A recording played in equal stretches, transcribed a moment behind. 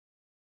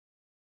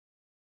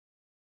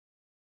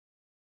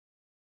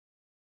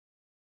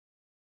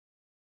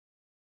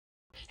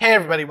Hey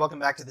everybody, welcome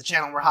back to the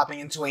channel. We're hopping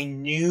into a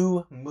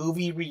new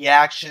movie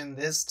reaction,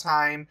 this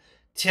time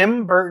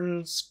Tim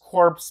Burton's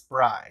Corpse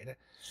Bride.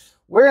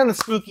 We're in the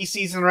spooky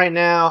season right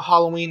now.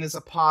 Halloween is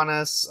upon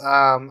us.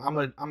 I'm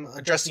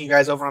addressing you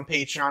guys over on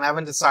Patreon. I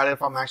haven't decided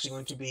if I'm actually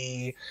going to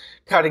be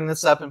cutting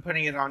this up and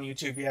putting it on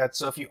YouTube yet.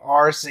 So if you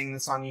are seeing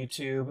this on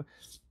YouTube,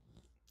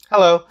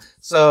 hello.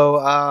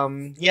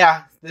 So,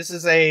 yeah, this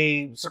is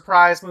a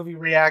surprise movie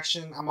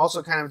reaction. I'm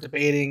also kind of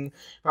debating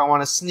if I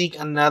want to sneak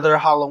another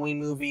Halloween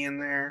movie in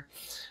there.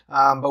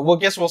 But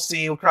we'll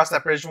see. We'll cross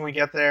that bridge when we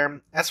get there.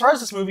 As far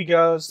as this movie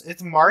goes,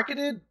 it's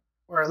marketed,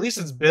 or at least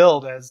it's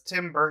billed as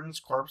Tim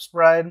Burton's Corpse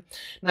Bride.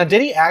 Now,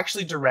 did he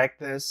actually direct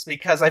this?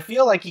 Because I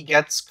feel like he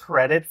gets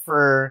credit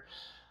for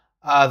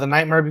The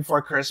Nightmare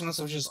Before Christmas,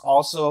 which is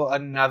also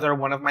another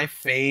one of my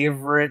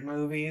favorite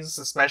movies,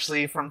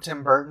 especially from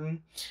Tim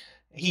Burton.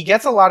 He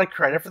gets a lot of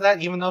credit for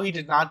that, even though he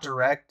did not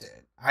direct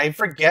it. I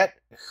forget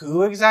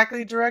who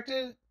exactly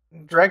directed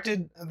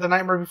The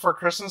Nightmare Before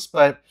Christmas,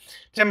 but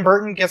Tim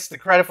Burton gets the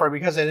credit for it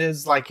because it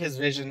is like his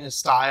vision, his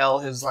style,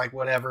 his like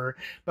whatever,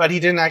 but he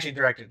didn't actually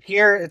direct it.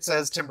 Here it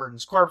says Tim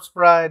Burton's Corpse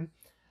Bride.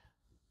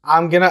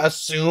 I'm gonna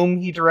assume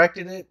he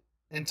directed it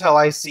until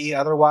I see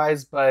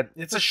otherwise, but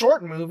it's a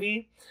short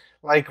movie,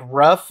 like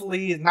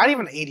roughly not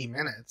even 80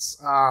 minutes,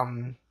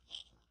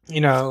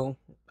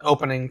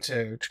 opening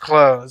to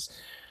close.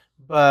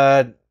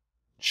 But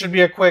should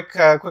be a quick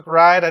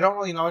ride. I don't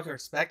really know what to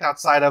expect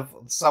outside of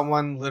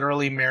someone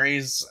literally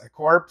marries a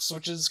corpse,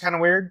 which is kind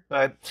of weird.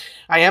 But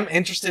I am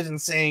interested in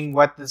seeing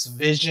what this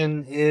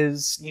vision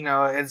is,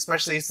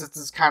 especially since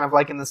it's kind of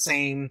like in the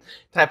same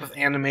type of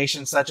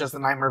animation, such as The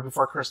Nightmare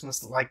Before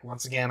Christmas. Like,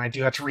 once again, I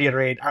do have to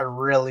reiterate, I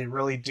really,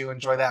 really do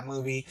enjoy that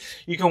movie.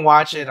 You can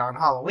watch it on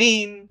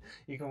Halloween.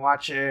 You can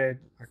watch it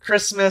on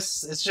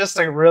Christmas. It's just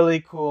a really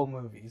cool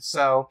movie.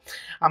 So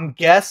I'm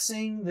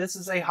guessing this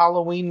is a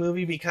Halloween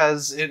movie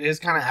because it is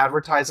kind of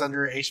advertised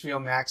under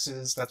HBO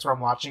Max's. That's where I'm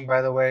watching,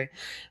 by the way,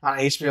 on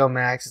HBO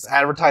Max. It's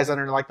advertised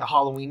under like the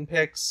Halloween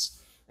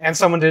picks, and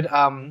someone did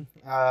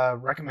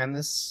recommend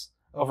this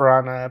over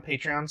on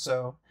Patreon.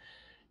 So,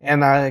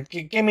 and it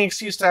gave me an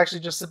excuse to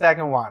actually just sit back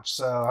and watch.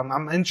 So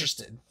I'm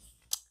interested,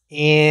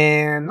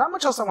 and not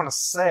much else I want to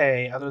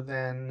say other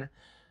than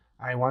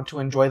I want to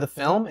enjoy the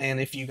film, and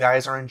if you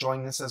guys are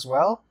enjoying this as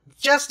well,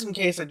 just in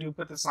case I do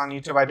put this on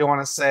YouTube, I do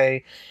want to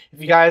say, if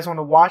you guys want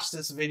to watch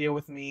this video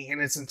with me in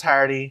its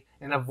entirety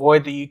and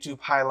avoid the YouTube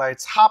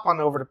highlights, hop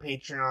on over to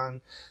Patreon.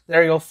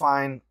 There you'll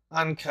find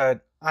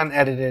uncut,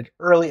 unedited,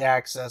 early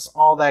access,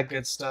 all that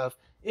good stuff.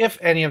 If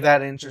any of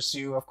that interests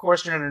you, of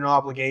course, you're under no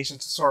obligation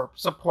to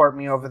support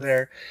me over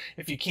there.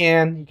 If you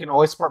can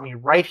always support me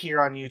right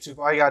here on YouTube.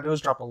 All you gotta do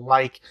is drop a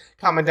like,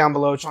 comment down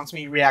below which ones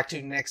me react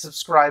to next,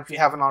 subscribe if you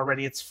haven't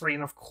already. It's free,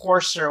 and of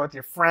course, share it with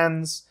your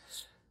friends.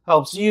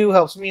 Helps you,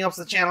 helps me, helps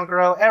the channel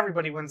grow.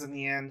 Everybody wins in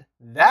the end.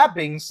 That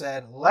being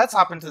said, let's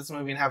hop into this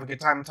movie and have a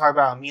good time and talk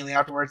about it immediately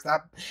afterwards. Yeah,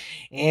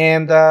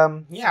 I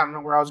don't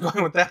know where I was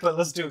going with that, but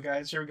let's do it,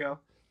 guys. Here we go.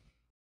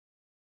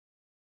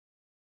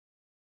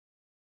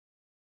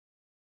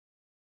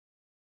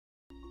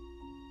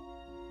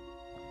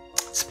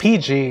 It's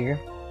PG.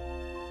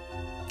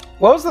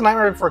 What was The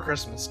Nightmare Before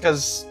Christmas?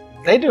 Because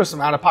they do some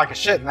out-of-pocket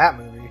shit in that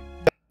movie.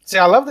 See,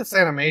 I love this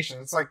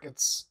animation. It's like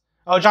it's...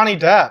 Oh, Johnny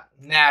Depp.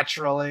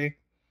 Naturally.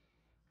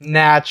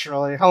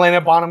 Helena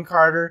Bonham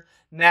Carter.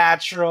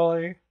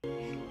 Naturally.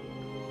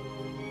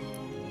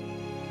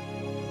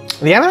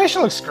 The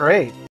animation looks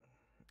great.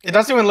 It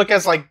doesn't even look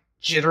as, like,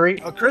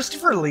 jittery. Oh,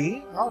 Christopher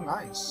Lee? Oh,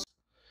 nice.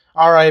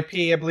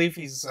 R.I.P. I believe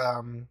he's,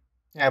 I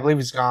believe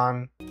he's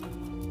gone.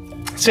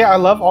 See, I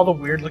love all the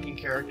weird-looking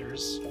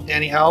characters.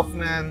 Danny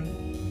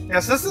Elfman.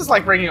 Yes, this is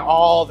like bringing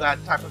all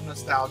that type of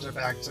nostalgia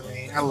back to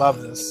me. I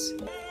love this.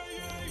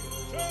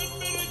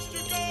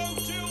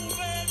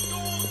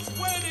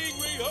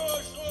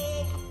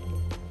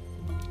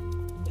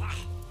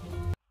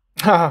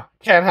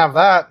 Can't have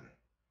that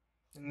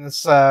in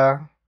this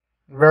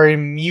very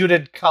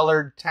muted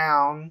colored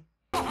town.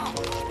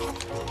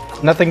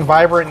 Nothing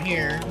vibrant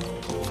here.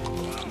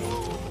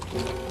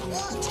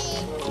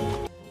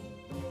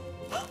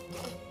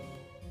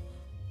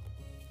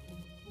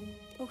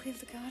 Of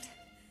the God.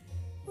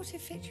 What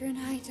if Victor and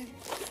I don't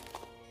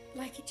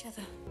like each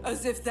other?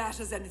 As if that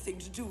has anything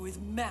to do with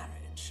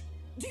marriage.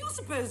 Do you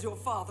suppose your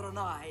father and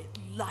I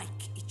like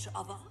each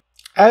other?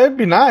 It'd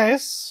be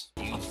nice.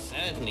 You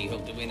certainly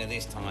hooked a winner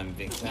this time,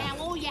 Victor. Now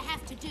all you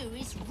have to do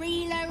is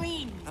reel her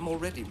in. I'm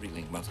already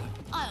reeling, Mother.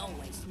 I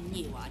always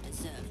knew I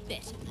deserved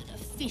better than a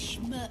fish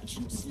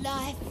merchant's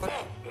life.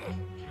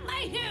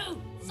 Hey, you!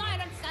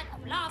 Silence that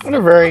blast! What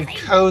a very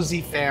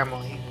cozy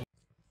family.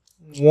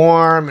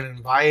 Warm and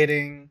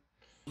inviting.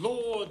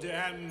 Lord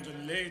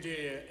and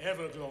Lady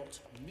Everglot,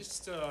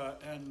 Mr.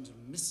 and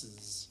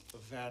Mrs.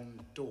 Van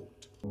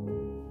Dort.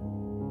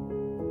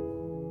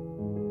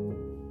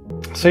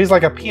 So he's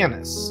like a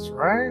pianist,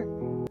 right?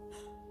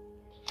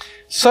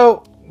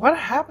 So what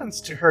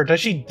happens to her? Does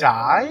she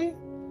die?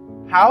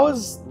 How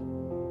is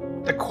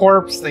the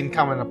corpse thing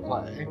come into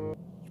play? You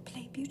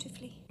play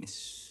beautifully.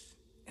 Miss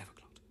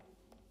Everglot.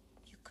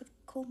 You could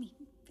call me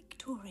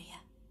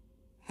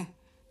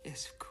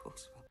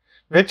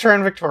Victor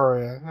and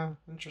Victoria. Huh,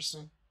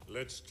 interesting.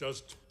 Let's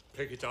just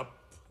pick it up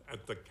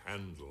at the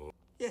candle.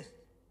 Yes,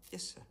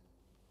 yes, sir.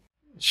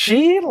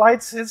 She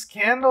lights his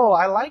candle.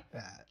 I like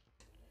that.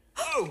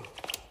 Oh,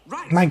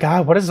 right. My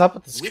God, what is up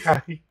with this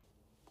guy?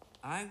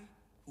 I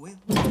will.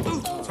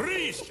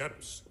 3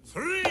 steps.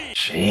 3.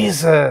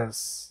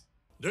 Jesus.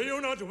 Do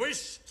you not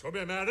wish to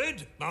be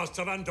married,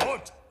 Master Van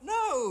Dort?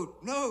 No,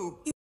 no.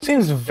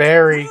 Seems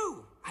very...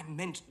 No, I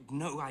meant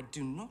no, I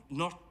do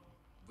not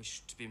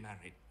wish to be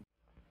married.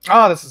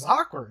 Oh, this is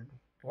awkward.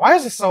 Why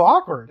is this so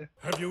awkward?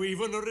 Have you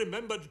even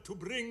remembered to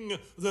bring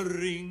the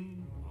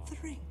ring? The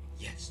ring?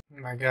 Yes.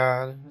 Oh my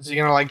God. Is he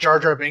gonna like Jar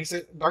Jar Binks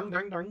it? Dung,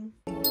 dung, dung.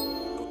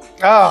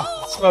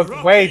 Oh,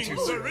 spoke way too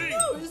The soon. ring.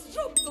 Oh, he's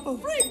dropped the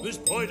ring. This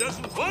boy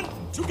doesn't want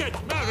to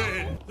get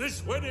married.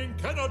 This wedding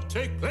cannot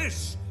take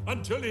place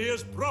until he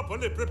is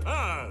properly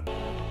prepared.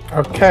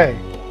 Okay.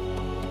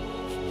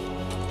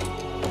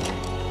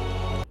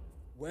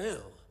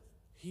 Well,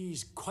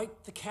 he's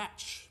quite the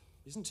catch,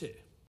 isn't he?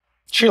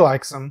 She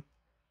likes him.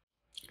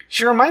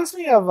 She reminds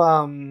me of,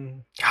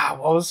 God,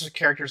 what was the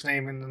character's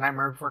name in The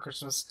Nightmare Before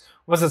Christmas?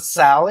 Was it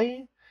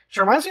Sally?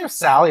 She reminds me of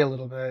Sally a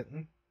little bit.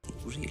 It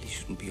really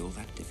shouldn't be all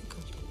that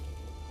difficult.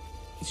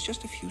 It's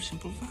just a few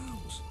simple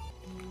vows.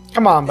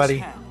 Come on, This buddy.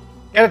 hand,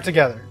 Get it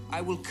together. I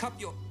will cup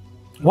your...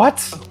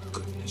 What? Oh,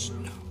 goodness,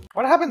 no.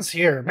 What happens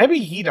here? Maybe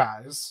he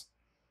dies.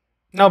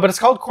 No, but it's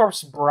called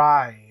Corpse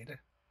Bride.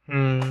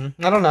 I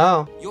don't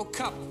know. Your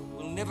cup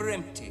will never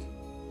empty,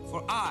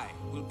 for I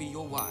will be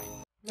your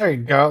wine. There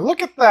you go.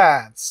 Look at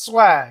that.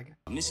 Swag.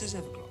 Mrs.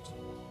 Everglot,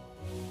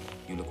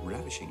 you look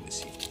ravishing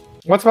this evening.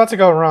 What's about to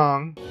go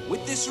wrong?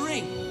 With this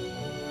ring,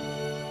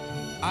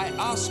 I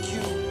ask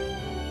you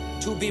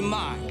to be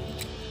mine.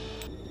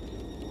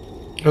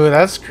 Ooh,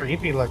 that's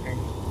creepy looking.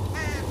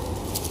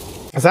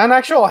 Is that an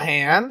actual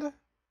hand?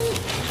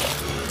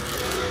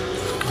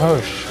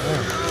 Oh,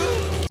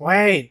 shit.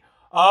 Wait.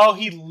 Oh,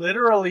 he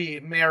literally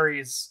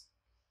marries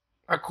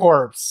a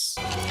corpse.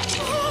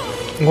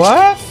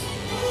 What?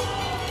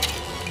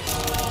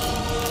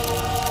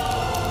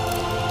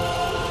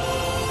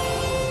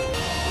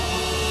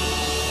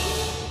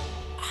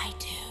 I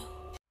do.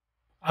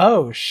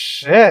 Oh,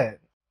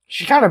 shit.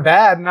 She kind of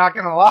bad, not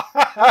gonna lie.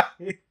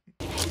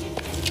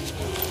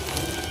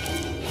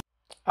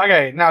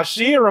 Okay, now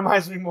she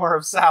reminds me more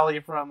of Sally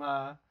from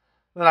The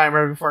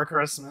Nightmare Before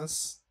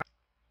Christmas.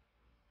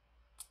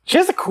 She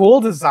has a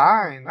cool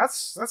design.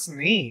 That's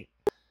neat.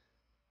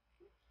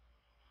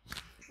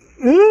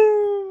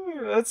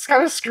 Ooh, that's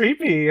kind of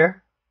creepy.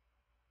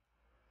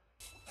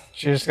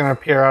 She's just gonna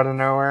appear out of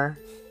nowhere.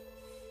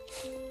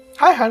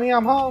 Hi, honey,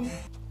 I'm home.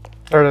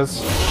 There it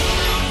is.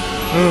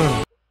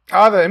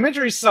 Oh, the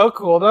imagery's so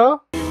cool,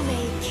 though.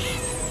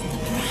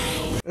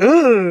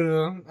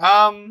 Ooh.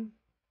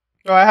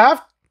 Do I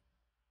have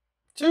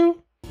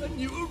to? A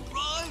new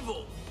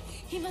arrival!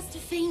 He must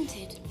have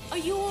fainted. Are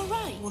you all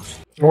right?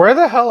 Where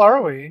the hell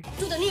are we?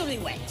 To the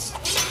newlyweds.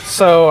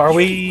 So, are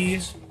we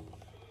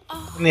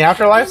in the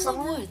afterlife In the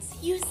somewhere? woods,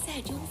 you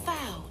said your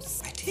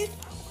vows. I did.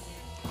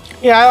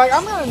 Yeah, like,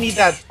 I'm gonna need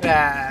that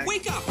back.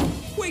 Wake up!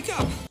 Wake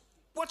up!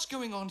 What's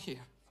going on here?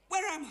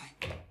 Where am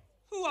I?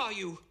 Who are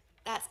you?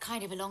 That's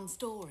kind of a long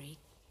story.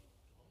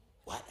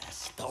 What a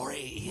story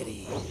it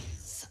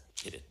is.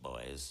 Hit it,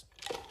 boys.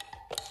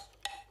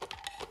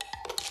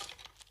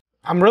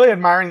 I'm really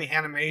admiring the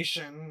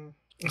animation.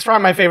 It's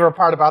probably my favorite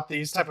part about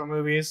these type of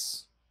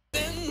movies.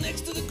 Then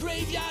next to the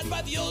graveyard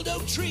by the old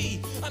oak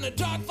tree on a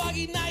dark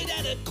foggy night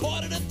at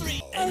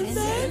 2:45. And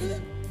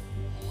then?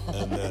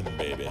 And then,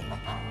 baby,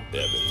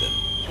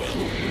 everything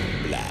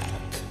went black.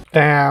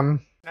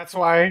 Damn. That's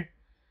why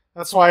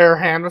her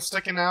hand was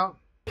sticking out.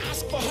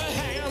 Ask for her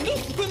hand,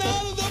 but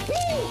out of the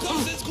blue,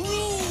 'cause it's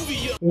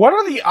groovy. What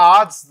are the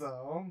odds,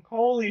 though?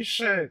 Holy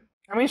shit.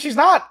 I mean, she's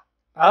not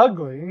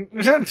ugly.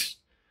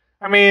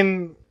 I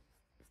mean,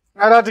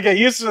 I'd have to get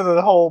used to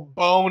the whole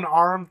bone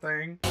arm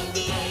thing.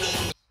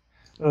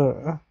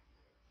 Ugh.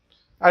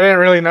 I didn't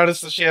really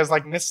notice that she has,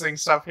 like, missing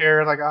stuff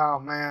here. Like, oh,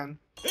 man.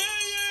 Hear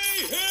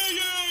ye! Hear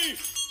ye!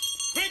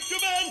 Victor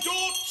Van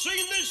Dort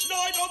seen this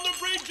night on the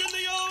bridge in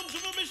the arms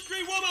of a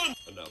mystery woman.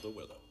 Another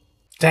widow.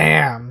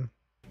 Damn.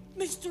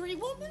 Mystery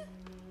woman?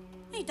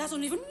 He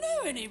doesn't even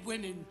know any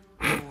women.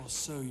 Or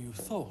so you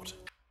thought.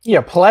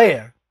 Yeah,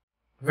 player.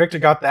 Victor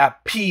got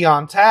that pee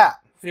on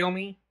tap. Feel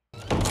me?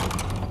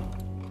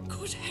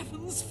 Good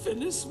heavens,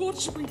 Phyllis, what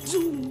should we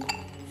do?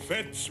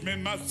 Fetch me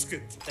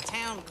musket. The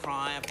town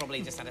crier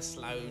probably just had a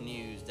slow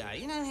news day.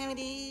 You know how it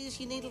is?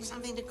 You need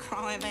something to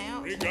cry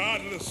about.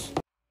 Regardless.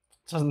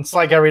 It's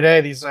like every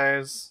day these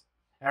days.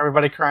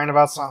 Everybody crying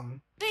about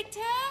something. Victor,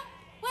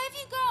 where have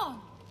you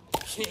gone?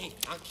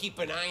 I'll keep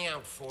an eye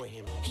out for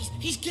him.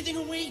 He's getting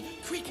away.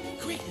 Quick,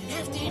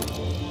 after him.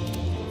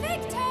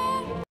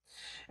 Victor!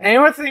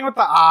 Anything with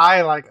the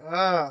eye, like,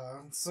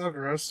 it's so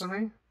gross to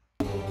me.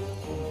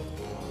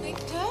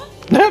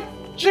 Victor?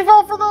 She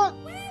fell for that?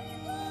 Where have you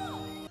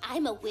gone?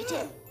 I'm a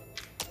widow.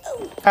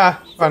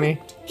 Ah,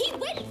 funny. He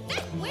went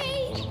that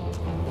way.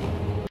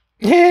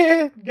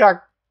 Yeah,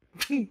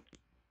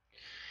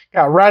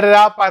 got ratted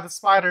out by the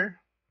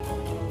spider.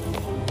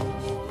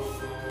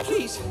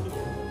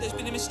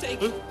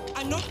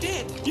 not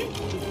dead.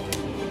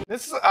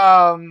 This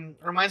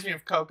reminds me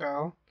of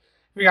Coco.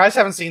 If you guys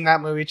haven't seen that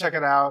movie, check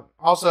it out.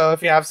 Also,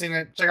 if you have seen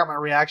it, check out my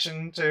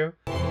reaction too.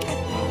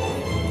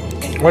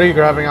 What are you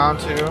grabbing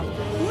onto? Could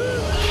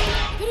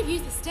have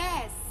used the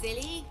stairs,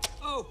 silly.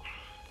 Oh,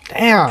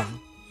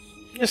 Damn.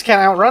 You just can't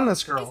outrun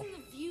this girl.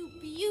 Isn't the view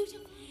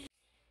beautiful?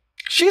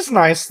 She's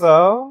nice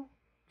though.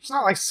 She's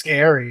not like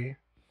scary.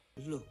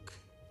 Look,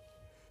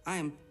 I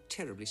am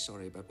terribly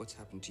sorry about what's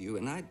happened to you,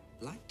 and I'd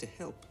like to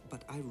help,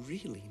 but I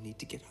really need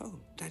to get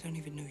home. I don't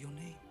even know your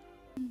name.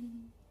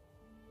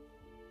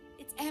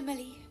 It's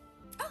Emily.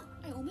 Oh,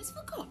 I almost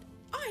forgot.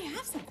 I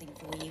have something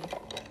for you.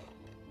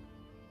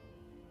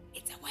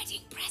 It's a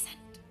wedding present.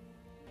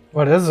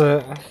 What is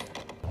it?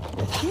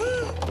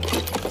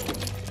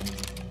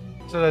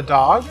 Is it a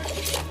dog?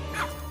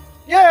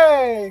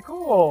 Yay!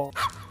 Cool.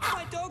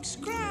 My dog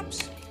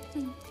Scraps.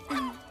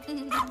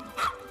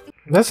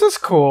 This is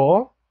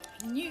cool.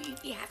 I knew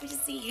you'd be happy to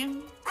see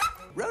him.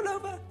 Roll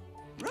over.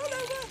 Roll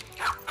over.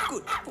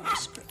 Good boy,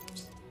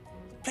 Scraps.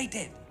 Play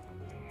dead.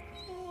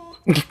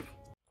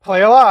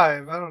 Play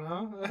alive. I don't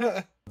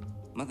know.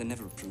 Mother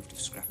never approved of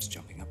Scraps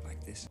jumping up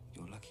like this.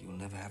 You're lucky you'll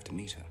never have to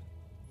meet her.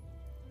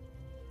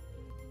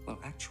 Well,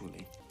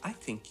 actually, I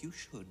think you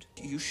should.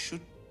 You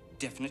should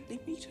definitely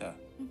meet her.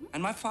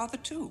 And my father,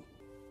 too.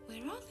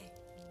 Where are they?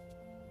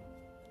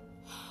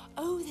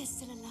 Oh, they're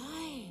still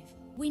alive.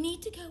 We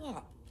need to go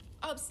up.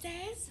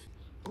 Upstairs?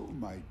 Oh,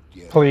 my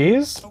dear.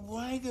 Please?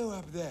 Why go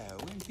up there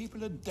when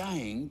people are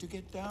dying to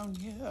get down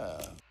here?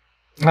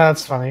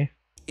 That's funny.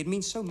 It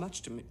means so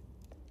much to me.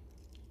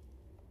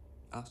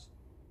 Us?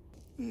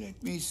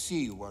 Let me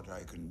see what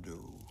I can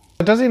do.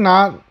 Does he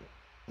not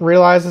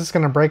realize it's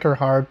gonna break her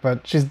heart,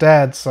 but she's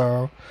dead,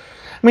 so...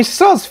 I mean, she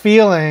still has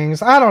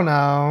feelings. I don't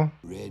know.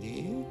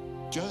 Ready?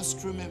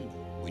 Just remember,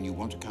 when you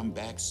want to come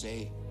back,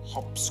 say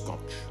hopscotch.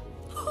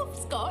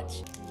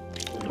 Hopscotch?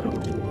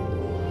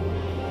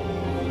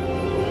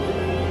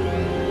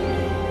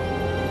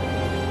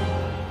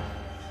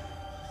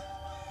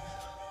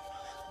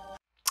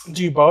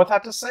 Do you both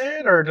have to say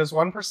it, or does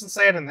one person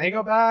say it and they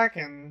go back,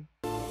 and...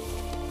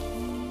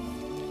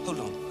 Hold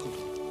on.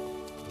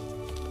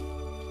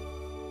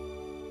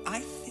 I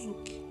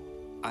think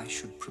I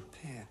should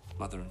prepare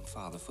Mother and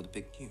Father for the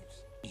big news.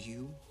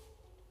 You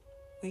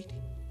wait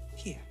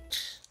here.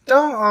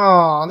 Don't...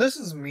 Aw, this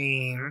is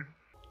mean.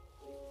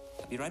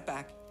 I'll be right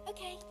back.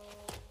 Okay.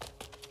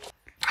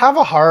 Have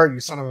a heart, you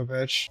son of a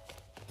bitch.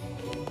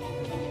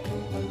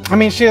 I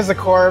mean, she is a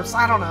corpse.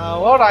 I don't know.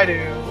 What would I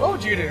do? What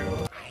would you do?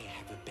 I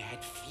have a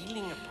bad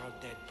feeling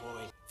about that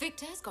boy.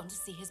 Victor has gone to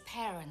see his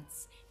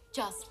parents,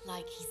 just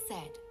like he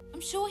said.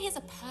 I'm sure he has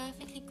a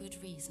perfectly good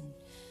reason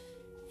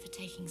for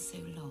taking so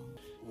long.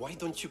 Why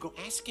don't you go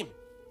ask him?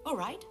 All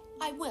right,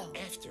 I will.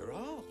 After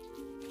all,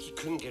 he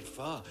couldn't get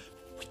far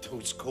with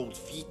those cold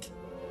feet.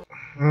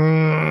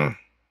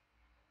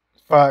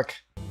 Fuck.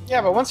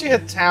 Yeah, but once you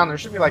hit town, there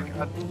should be like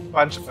a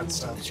bunch of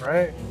footsteps,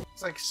 right?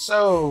 It's like,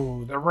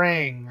 so, the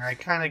ring. I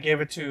kind of gave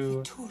it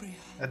to Victoria.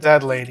 a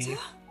dead lady.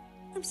 Victor,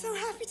 I'm so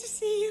happy to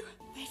see you.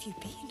 Where have you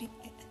been?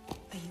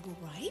 Are you all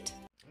right?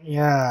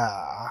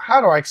 Yeah, how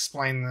do I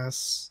explain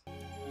this?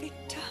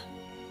 Victor.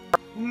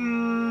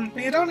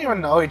 But you don't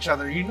even know each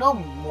other. You know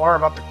more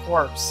about the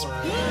corpse, or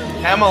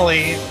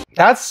Emily.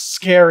 That's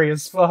scary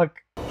as fuck.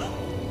 Hey,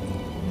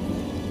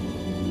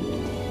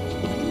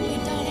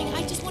 darling,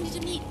 I just wanted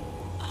to meet...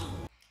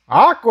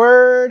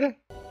 Awkward!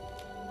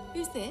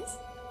 Who's this?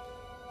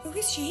 Who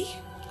is she?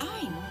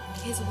 I'm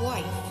his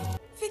wife.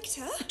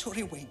 Victor?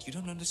 Victoria, wait, you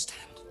don't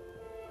understand.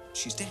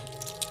 She's dead.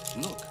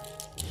 Look.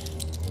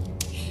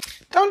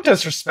 Don't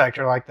disrespect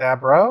her like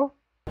that, bro.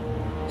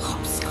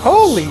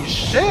 Holy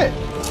shit!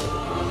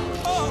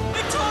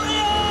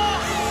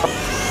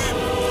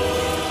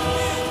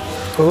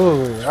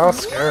 Ooh, that was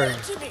scary.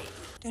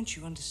 Don't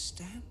you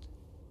understand?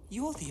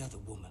 You're the other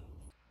woman.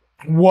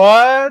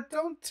 What?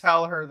 Don't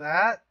tell her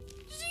that.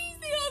 She's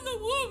the other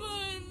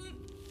woman!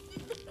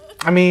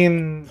 I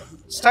mean,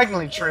 it's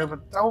technically true,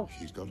 but don't.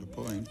 She's got a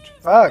point.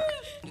 Fuck.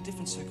 Under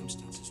different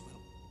circumstances,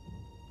 well,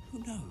 who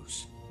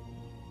knows?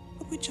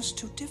 But we're just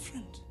too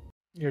different.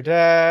 You're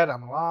dead,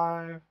 I'm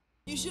alive.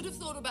 You should have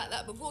thought about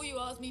that before you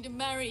asked me to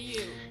marry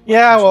you.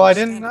 Yeah, well, I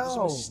Don't didn't understand,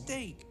 it was a know.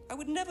 mistake. I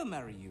would never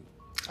marry you.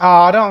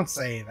 Aw, don't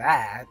say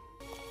that.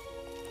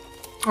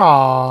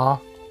 Aw.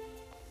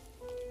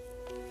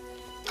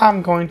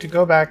 I'm going to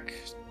go back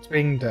to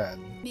being dead.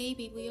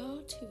 Maybe we are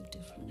too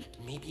different.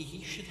 Maybe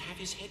he should have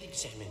his head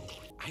examined.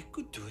 I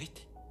could do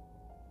it.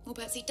 Or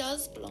perhaps he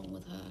does belong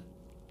with her.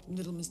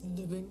 Little Miss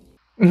Living.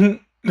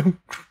 You've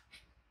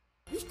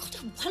got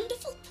a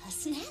wonderful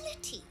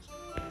personality.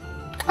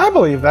 I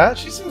believe that.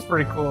 She seems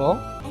pretty cool.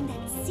 And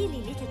that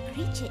silly little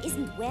creature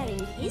isn't wearing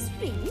his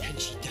ring. And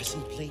she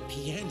doesn't play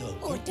piano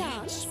Or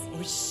dance.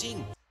 or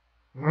sing.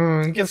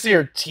 You can see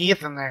her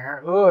teeth in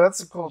there. Ooh, that's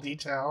a cool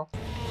detail.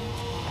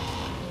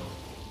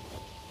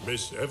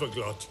 Miss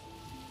Everglot,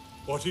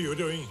 what are you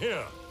doing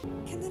here?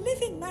 Can the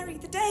living marry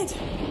the dead?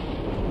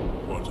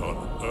 What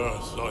on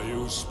earth are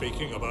you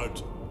speaking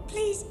about?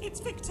 Please, it's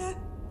Victor.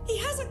 He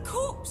has a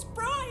corpse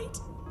bride.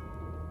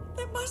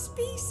 There must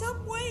be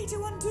some way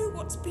to undo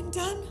what's been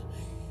done.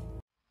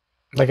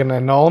 Like an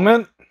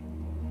annulment?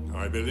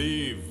 I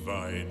believe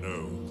I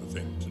know the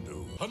thing to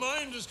do. Her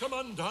mind has come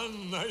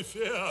undone, I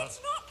fear.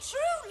 It's not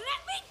true!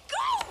 Let me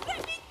go!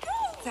 Let me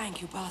go!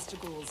 Thank you, Pastor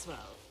Galswell.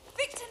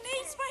 Victor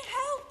needs my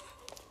help.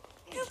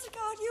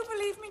 Hildegard, you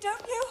believe me,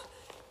 don't you?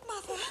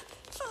 Mother,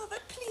 Father,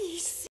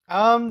 please.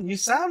 You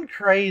sound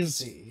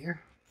crazy.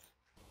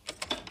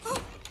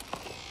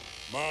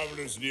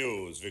 Marvelous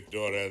news,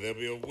 Victoria. There'll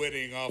be a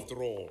wedding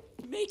after all.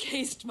 Make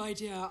haste, my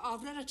dear. Our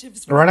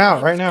relatives Run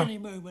out right at now. any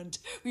moment.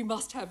 We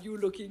must have you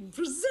looking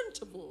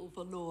presentable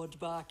for Lord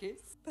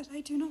Barkis. But I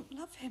do not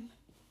love him.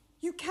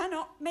 You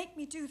cannot make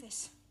me do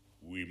this.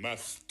 We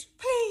must.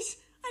 Please,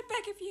 I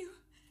beg of you.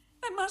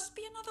 There must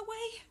be another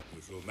way.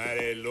 You shall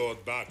marry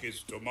Lord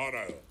Barkis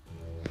tomorrow.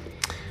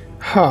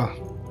 Huh.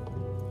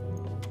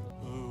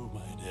 Oh,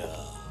 my dear.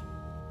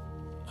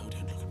 Oh,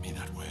 don't look at me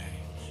that way.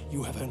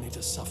 You have only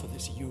to suffer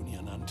this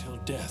union until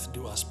death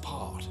do us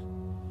part.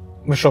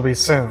 Which will be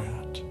soon.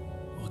 That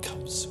will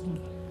come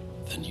sooner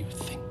than you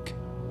think.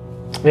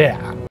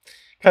 Yeah.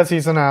 Because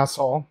he's an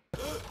asshole.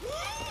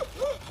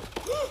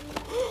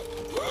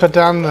 Put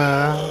down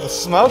the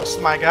smokes,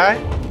 my guy.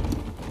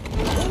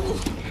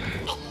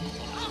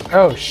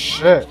 Oh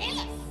shit.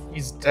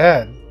 He's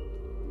dead.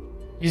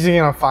 Is he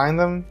gonna find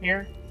them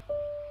here?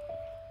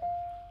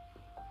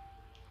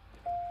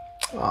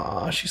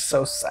 Aw, she's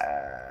so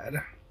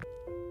sad.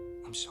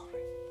 I'm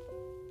sorry.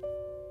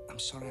 I'm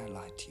sorry I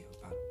lied to you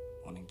about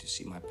wanting to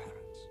see my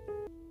parents.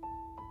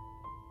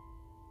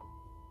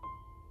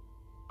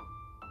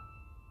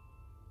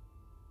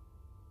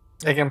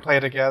 They can play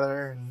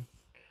together and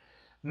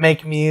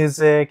make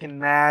music and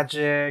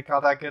magic,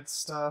 all that good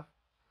stuff.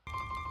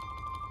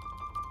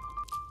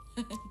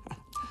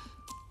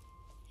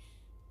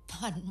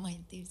 Pardon my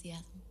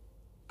enthusiasm.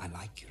 I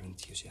like your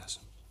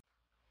enthusiasm.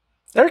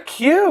 They're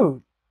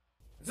cute.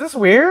 Is this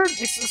weird?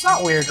 It's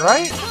not weird,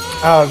 right?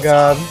 Oh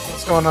god,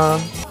 what's going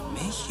on?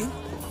 Mayhew?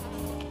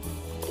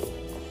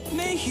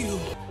 Mayhew!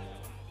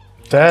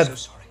 Dead. I'm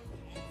so sorry.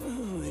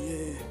 Oh,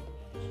 yeah.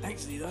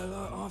 Actually,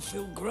 though, I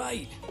feel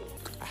great.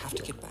 I have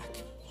to get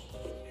back.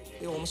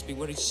 They all must be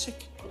worried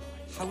sick.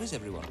 How is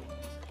everyone?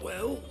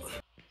 Well...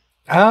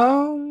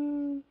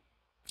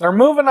 They're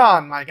moving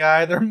on, my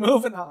guy. They're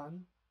moving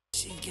on.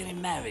 She's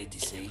getting married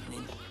this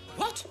evening.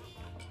 What?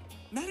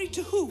 Married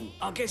to who?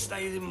 I guess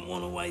they didn't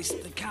want to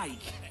waste the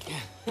cake.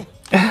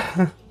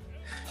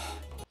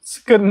 It's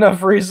a good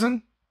enough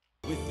reason.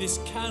 With this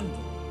candle,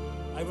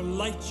 I will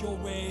light your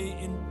way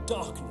in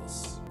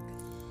darkness.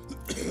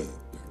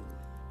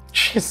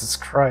 Jesus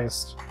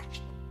Christ.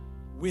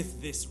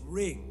 With this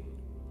ring,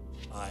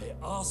 I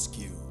ask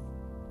you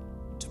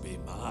to be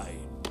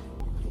mine.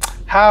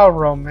 How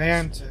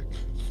romantic.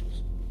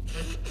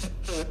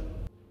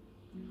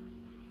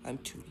 I'm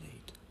too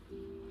late.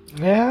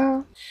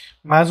 Yeah.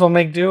 Might as well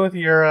make do with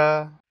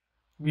your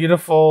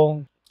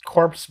beautiful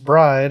corpse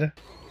bride.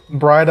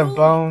 Bride of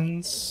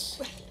bones.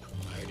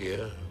 My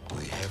dear,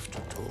 we have to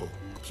talk.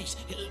 Please,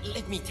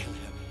 let me tell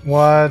her.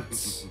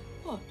 What?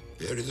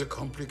 There is a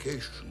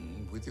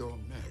complication with your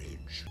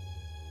marriage.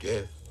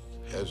 Death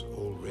has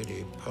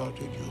already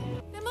parted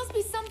you. There must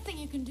be something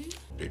you can do.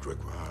 It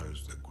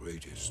requires the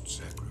greatest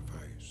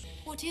sacrifice.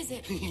 What is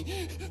it?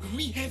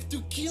 We have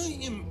to kill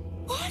him.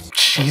 What?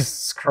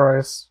 Jesus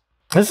Christ.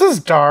 This is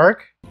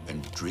dark.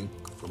 And drink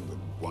from the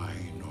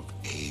wine of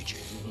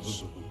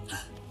ages.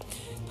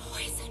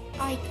 Poison.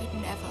 I could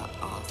never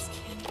ask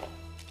him.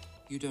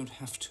 You don't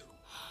have to.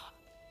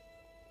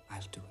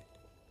 I'll do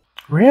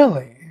it.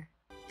 Really?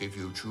 If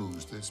you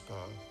choose this path,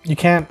 You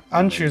can't you may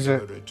unchoose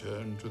never it.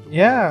 return to the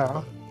Yeah.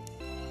 world.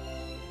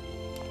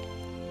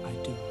 I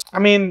do. I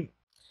mean,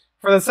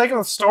 for the sake of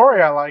the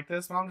story, I like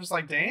this, but I'm just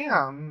like,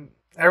 damn.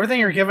 Everything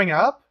you're giving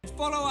up?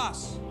 Follow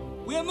us.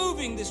 We're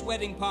moving this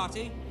wedding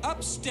party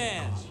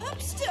upstairs.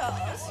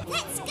 Upstairs?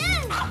 Let's go!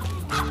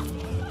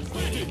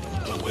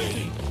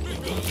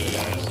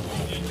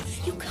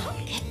 You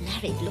can't get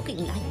married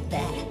looking like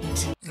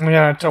that. I'm gonna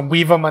have to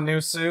weave him a new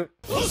suit.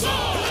 Here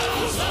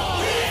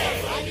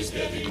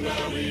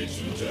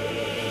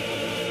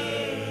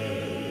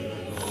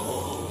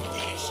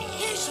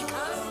she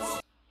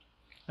comes.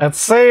 Let's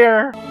see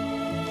her.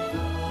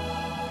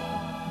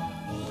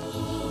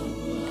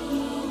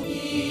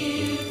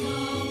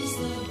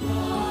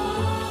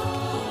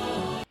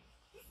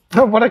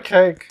 What a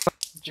cake.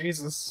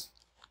 Jesus.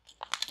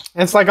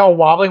 It's like all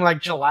wobbling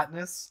like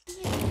gelatinous.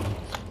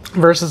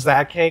 Versus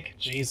that cake.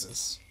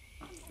 Jesus.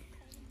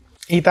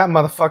 Eat that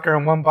motherfucker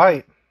in one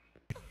bite.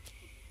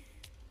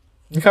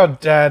 Look how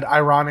dead,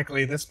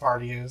 ironically, this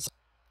party is.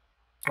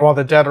 While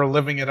the dead are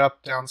living it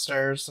up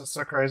downstairs. That's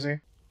so crazy.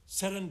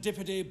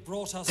 Serendipity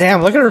brought us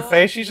Damn, look at her together,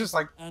 face. She's just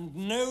like... and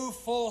no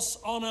force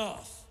on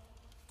earth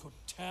could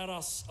tear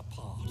us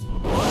apart.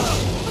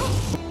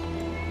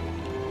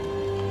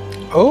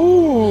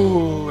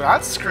 Oh,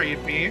 that's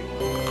creepy.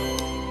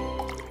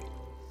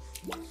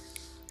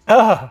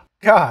 Oh,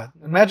 God.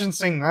 Imagine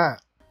seeing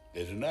that.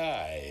 There's an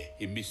eye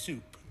in me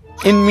soup.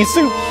 In me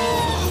soup.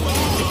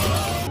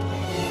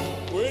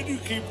 Where do you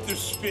keep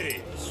this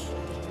experience.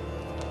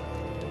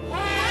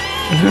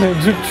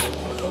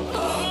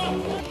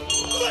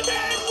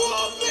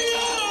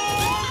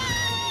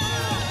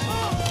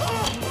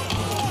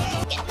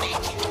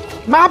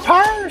 My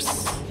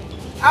purse!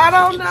 I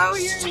don't know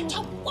you!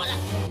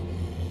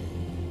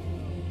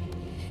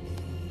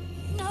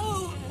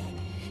 No!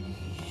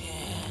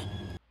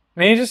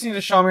 Maybe you just need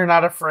to show me you're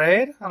not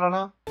afraid? I don't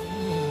know.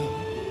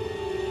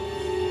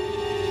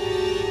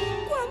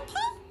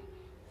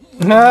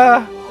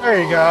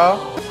 There you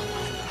go.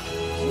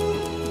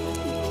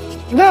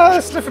 No,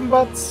 sniffing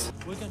butts.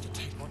 We're going to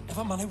take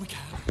whatever money we can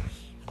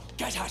and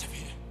get out of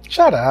here.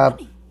 Shut up.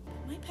 Money?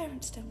 My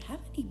parents don't have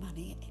any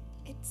money.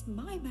 It's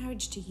my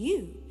marriage to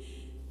you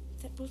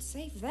that will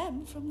save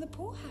them from the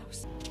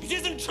poorhouse. It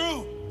isn't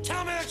true!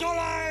 Tell me that you're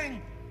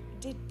lying!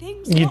 Did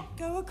things not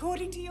go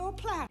according to your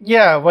plan?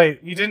 Yeah,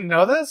 wait, you didn't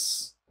know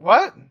this?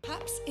 What?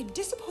 Perhaps in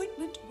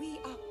disappointment we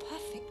are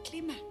perfectly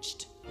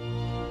matched.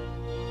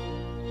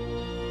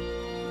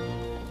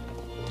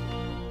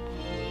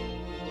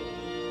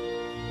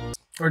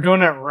 We're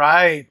doing it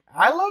right.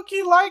 I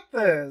low-key like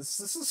this.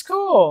 This is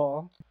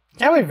cool.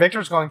 Can't believe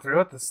Victor's going through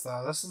with this,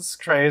 though. This is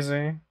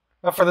crazy.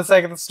 But for the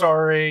sake of the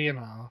story, you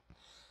know.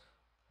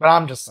 But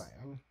I'm just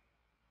saying.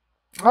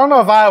 I don't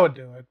know if I would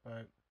do it,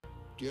 but...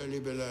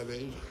 Dearly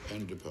beloved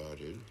and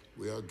departed,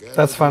 we are gathered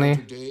That's funny.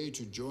 here today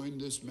to join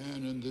this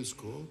man and this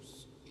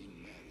corpse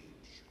in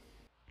marriage.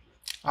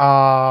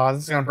 Aw,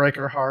 this is gonna break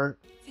her heart.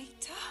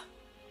 Victor?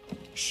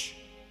 Shh.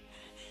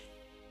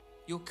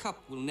 Your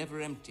cup will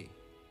never empty,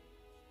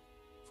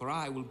 for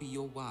I will be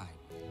your wine.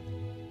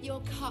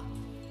 Your cup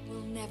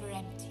will never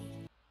empty.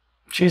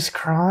 She's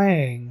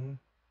crying.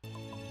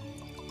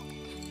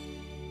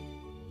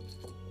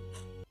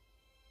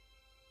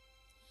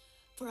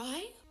 For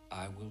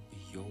I will be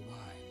your wine.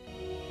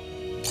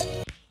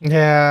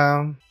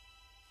 Yeah.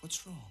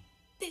 What's wrong?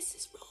 This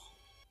is wrong.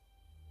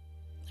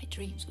 My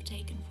dreams were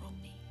taken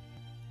from me.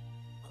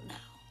 Well,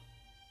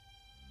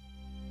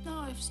 now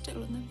I've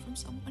stolen them from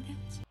someone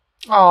else.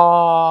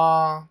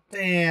 Aw,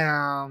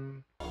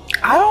 damn.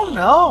 I don't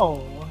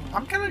know.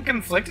 I'm kind of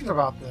conflicted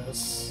about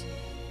this.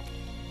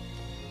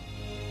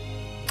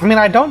 I mean,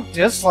 I don't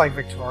dislike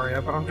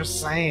Victoria, but I'm just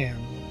saying.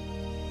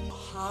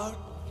 How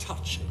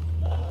touching.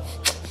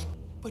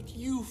 But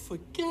you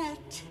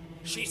forget,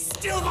 she's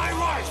still my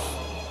wife!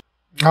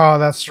 Oh,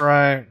 that's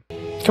right.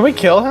 Can we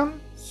kill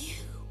him?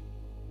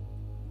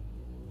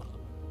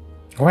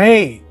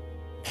 Wait.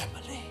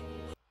 Emily.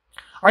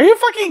 Are you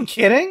fucking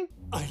kidding?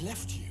 I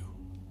left you.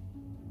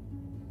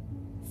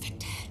 For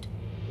dead.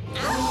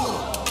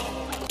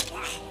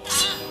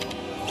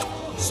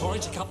 Sorry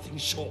to cut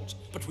things short,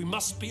 but we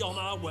must be on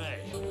our way.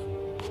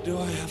 Do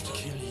I have to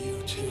kill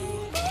you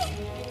too?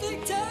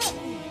 Victor!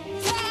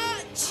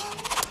 Catch!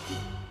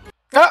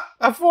 Ah,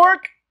 a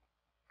fork?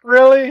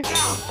 Really?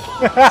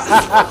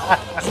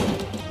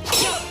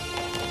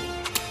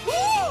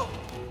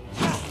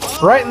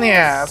 Right in the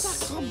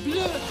ass.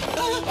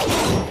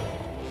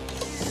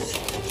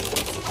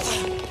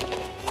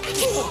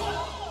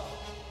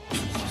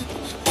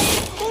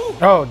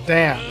 Oh,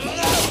 damn.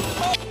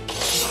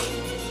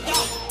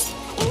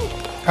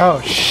 Oh,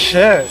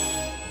 shit.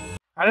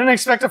 I didn't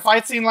expect a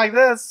fight scene like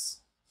this.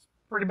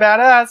 Pretty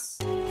badass.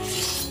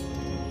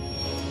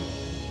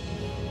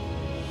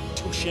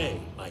 Touché,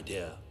 my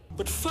dear.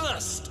 But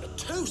first, a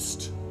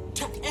toast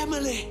to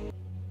Emily.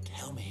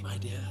 Tell me, my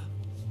dear,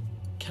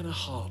 can a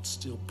heart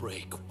still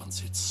break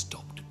once it's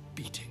stopped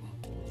beating?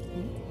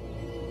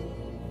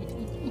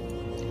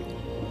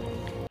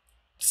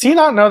 Does he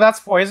not know that's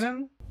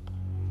poison?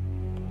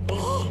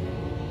 Oh,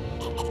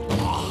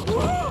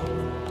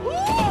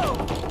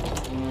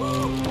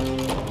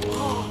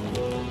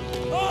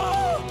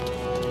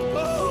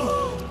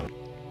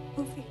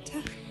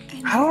 Victor,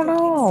 I don't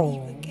know. see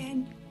you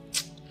again.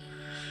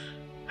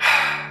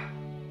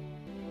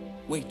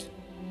 Wait.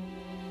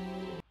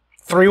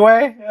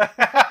 Three-way?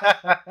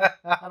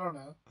 I don't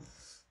know.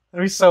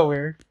 That'd be so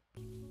weird.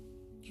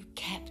 You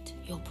kept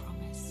your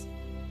promise.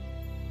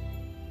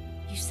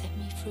 You set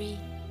me free.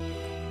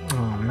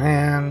 Oh,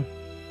 man.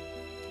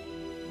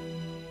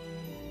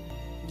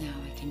 Now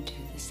I can do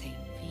the same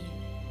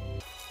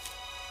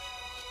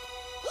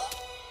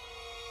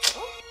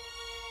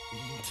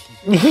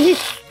for you.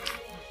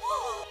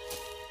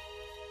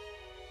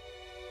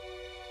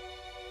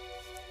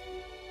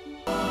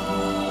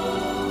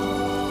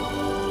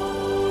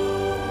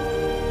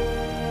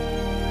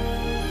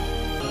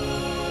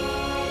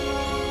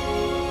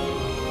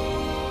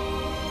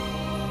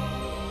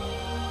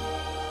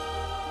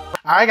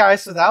 Alright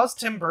guys, so that was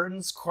Tim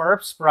Burton's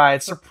Corpse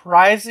Bride.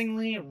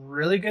 Surprisingly,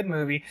 really good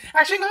movie.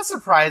 Actually, not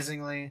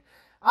surprisingly.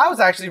 I was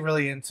actually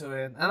really into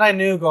it. And I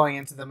knew going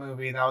into the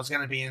movie that I was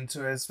going to be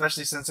into it,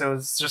 especially since it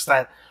was just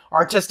that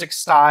artistic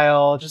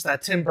style, just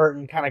that Tim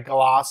Burton kind of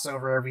gloss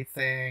over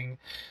everything.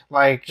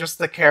 Like, just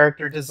the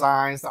character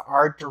designs, the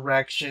art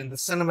direction, the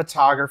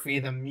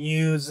cinematography, the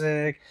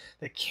music,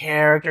 the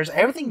characters.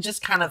 Everything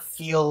just kind of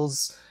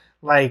feels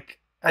like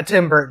a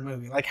Tim Burton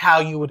movie, like how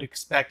you would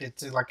expect it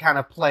to like kind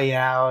of play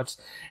out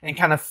and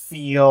kind of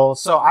feel.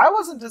 So I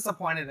wasn't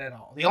disappointed at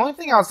all. The only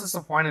thing I was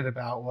disappointed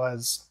about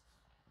was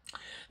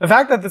the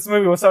fact that this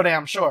movie was so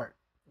damn short.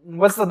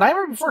 Was The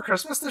Nightmare Before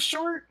Christmas this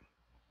short?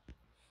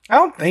 I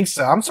don't think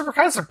so. I'm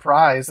kind of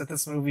surprised that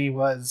this movie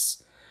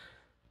was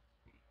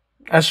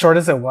as short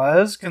as it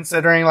was,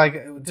 considering,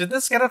 like, did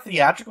this get a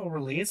theatrical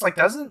release? Like,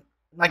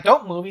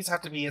 don't movies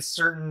have to be a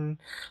certain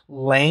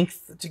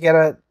length to get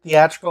a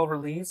theatrical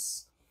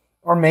release?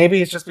 Or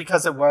maybe it's just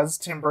because it was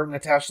Tim Burton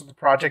attached to the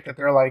project that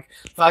they're like,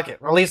 fuck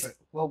it, release it.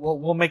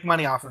 We'll make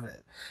money off of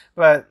it.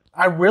 But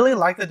I really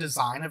like the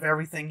design of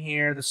everything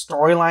here. The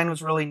storyline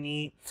was really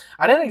neat.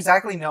 I didn't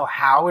exactly know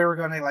how we were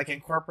going to like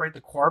incorporate the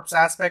corpse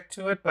aspect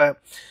to it,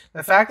 but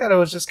the fact that it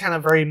was just kind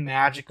of very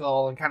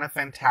magical and kind of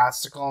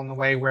fantastical in the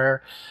way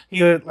where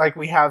he would, like,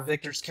 we have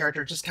Victor's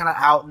character just kind of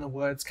out in the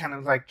woods, kind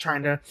of like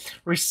trying to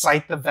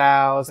recite the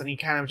vows, and he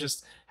kind of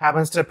just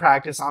happens to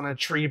practice on a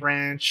tree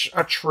branch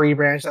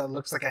that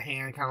looks like a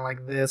hand, kind of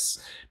like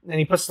this. And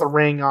he puts the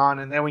ring on,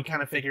 and then we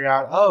kind of figure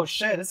out, oh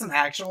shit, it's an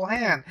actual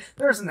hand.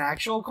 There's an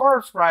actual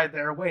corpse bride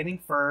there waiting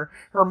for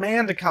her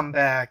man to come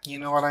back. You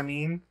know what I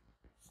mean?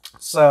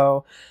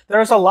 So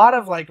there's a lot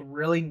of like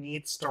really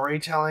neat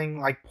storytelling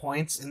like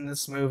points in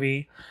this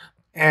movie.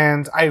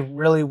 And I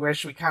really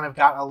wish we kind of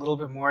got a little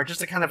bit more just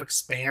to kind of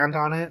expand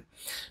on it.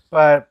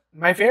 But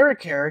my favorite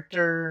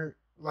character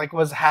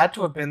had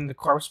to have been the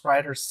corpse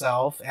bride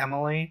herself,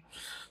 Emily.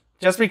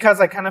 Just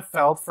because I kind of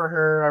felt for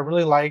her. I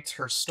really liked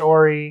her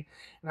story.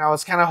 And I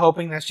was kind of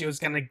hoping that she was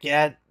going to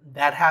get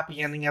that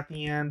happy ending at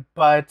the end.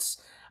 But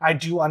I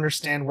do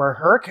understand where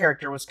her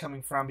character was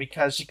coming from,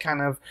 because she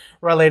kind of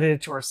related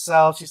it to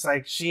herself. She's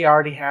like, she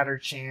already had her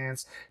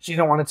chance. She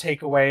didn't want to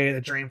take away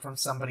the dream from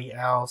somebody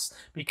else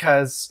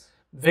because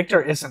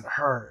Victor isn't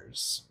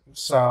hers.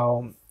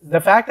 So the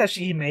fact that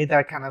she made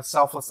that kind of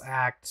selfless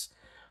act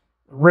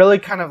really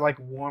kind of like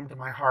warmed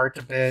my heart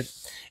a bit,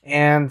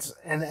 and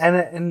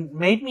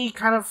made me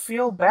kind of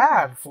feel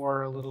bad for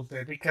her a little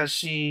bit, because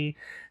she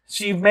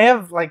may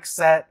have like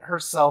set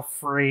herself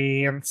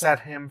free and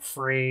set him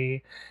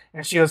free,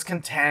 and she was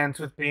content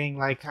with being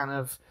like kind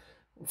of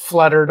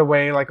fluttered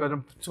away like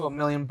to a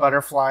million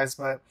butterflies.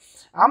 But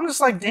I'm just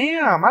like,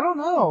 damn, I don't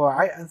know.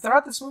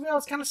 Throughout this movie I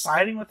was kind of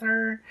siding with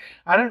her.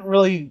 I didn't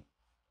really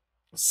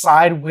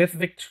side with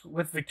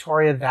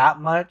Victoria that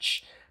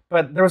much,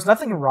 but there was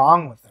nothing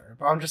wrong with her.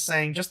 But I'm just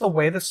saying, just the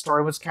way the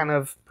story was kind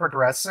of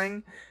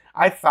progressing,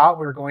 I thought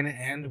we were going to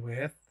end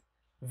with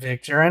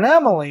Victor and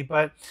Emily.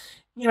 But,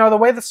 you know, the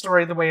way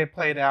it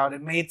played out,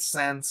 it made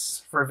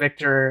sense for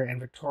Victor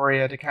and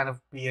Victoria to kind of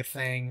be a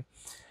thing.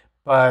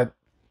 But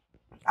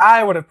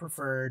I would have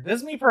preferred, this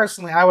is me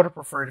personally, I would have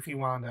preferred if he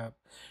wound up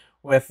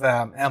with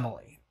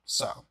Emily.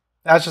 So,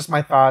 that's just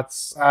my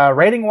thoughts.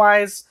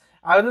 Rating-wise,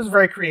 it was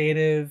very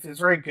creative. It was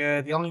very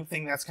good. The only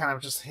thing that's kind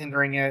of just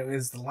hindering it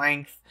is the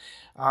length.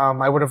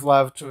 I would have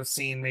loved to have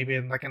seen maybe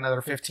like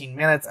another 15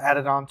 minutes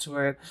added onto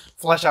it,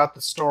 flesh out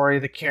the story,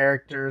 the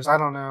characters. I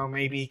don't know,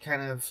 maybe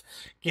kind of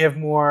give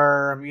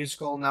more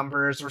musical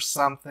numbers or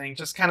something.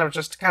 Just kind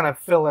of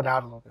fill it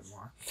out a little bit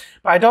more.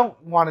 But I don't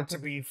want it to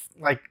be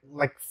like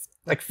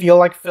feel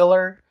like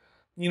filler.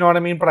 You know what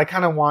I mean? But I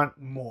kind of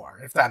want more,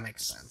 if that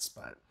makes sense.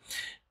 But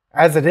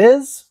as it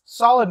is,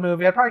 solid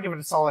movie. I'd probably give it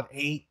a solid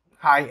 8.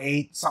 High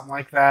 8, something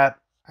like that.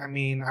 I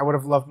mean, I would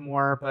have loved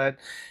more, but,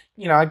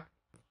 you know,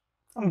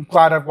 I'm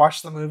glad I've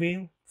watched the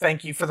movie.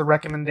 Thank you for the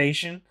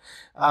recommendation.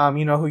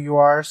 You know who you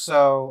are.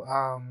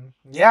 So,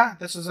 yeah,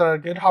 this is a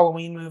good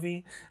Halloween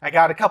movie. I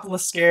got a couple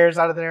of scares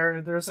out of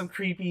there. There was some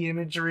creepy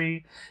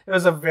imagery. It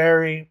was a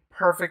very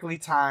perfectly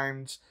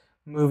timed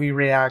movie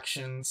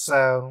reaction.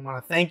 So, I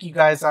want to thank you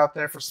guys out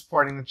there for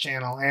supporting the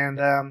channel.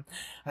 And I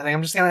think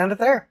I'm just going to end it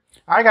there.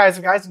 Alright guys,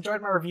 if you guys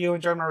enjoyed my review,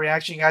 enjoyed my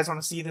reaction, you guys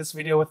want to see this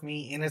video with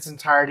me in its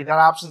entirety, that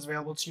option is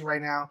available to you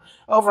right now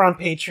over on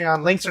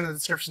Patreon. Links are in the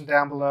description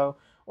down below,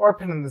 or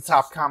pinned in the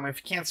top comment.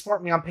 If you can't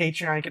support me on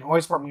Patreon, you can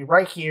always support me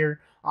right here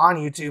on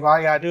YouTube. All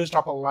you gotta do is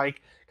drop a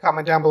like,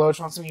 comment down below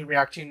which one to me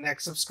react to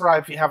next,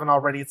 subscribe if you haven't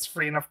already, it's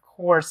free, and of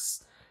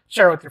course,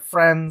 share it with your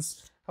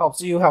friends. Helps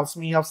you, helps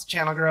me, helps the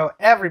channel grow.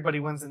 Everybody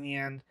wins in the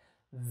end.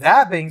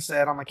 That being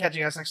said, I'm gonna catch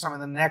you guys next time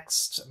in the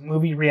next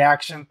movie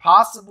reaction,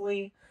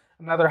 possibly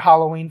another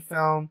Halloween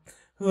film.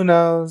 Who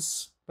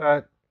knows?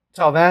 But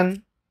till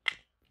then,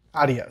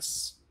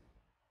 adios.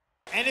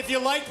 And if you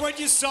liked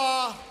what you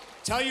saw,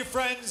 tell your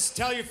friends,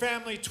 tell your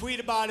family, tweet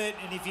about it.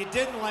 And if you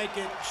didn't like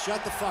it,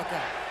 shut the fuck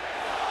up.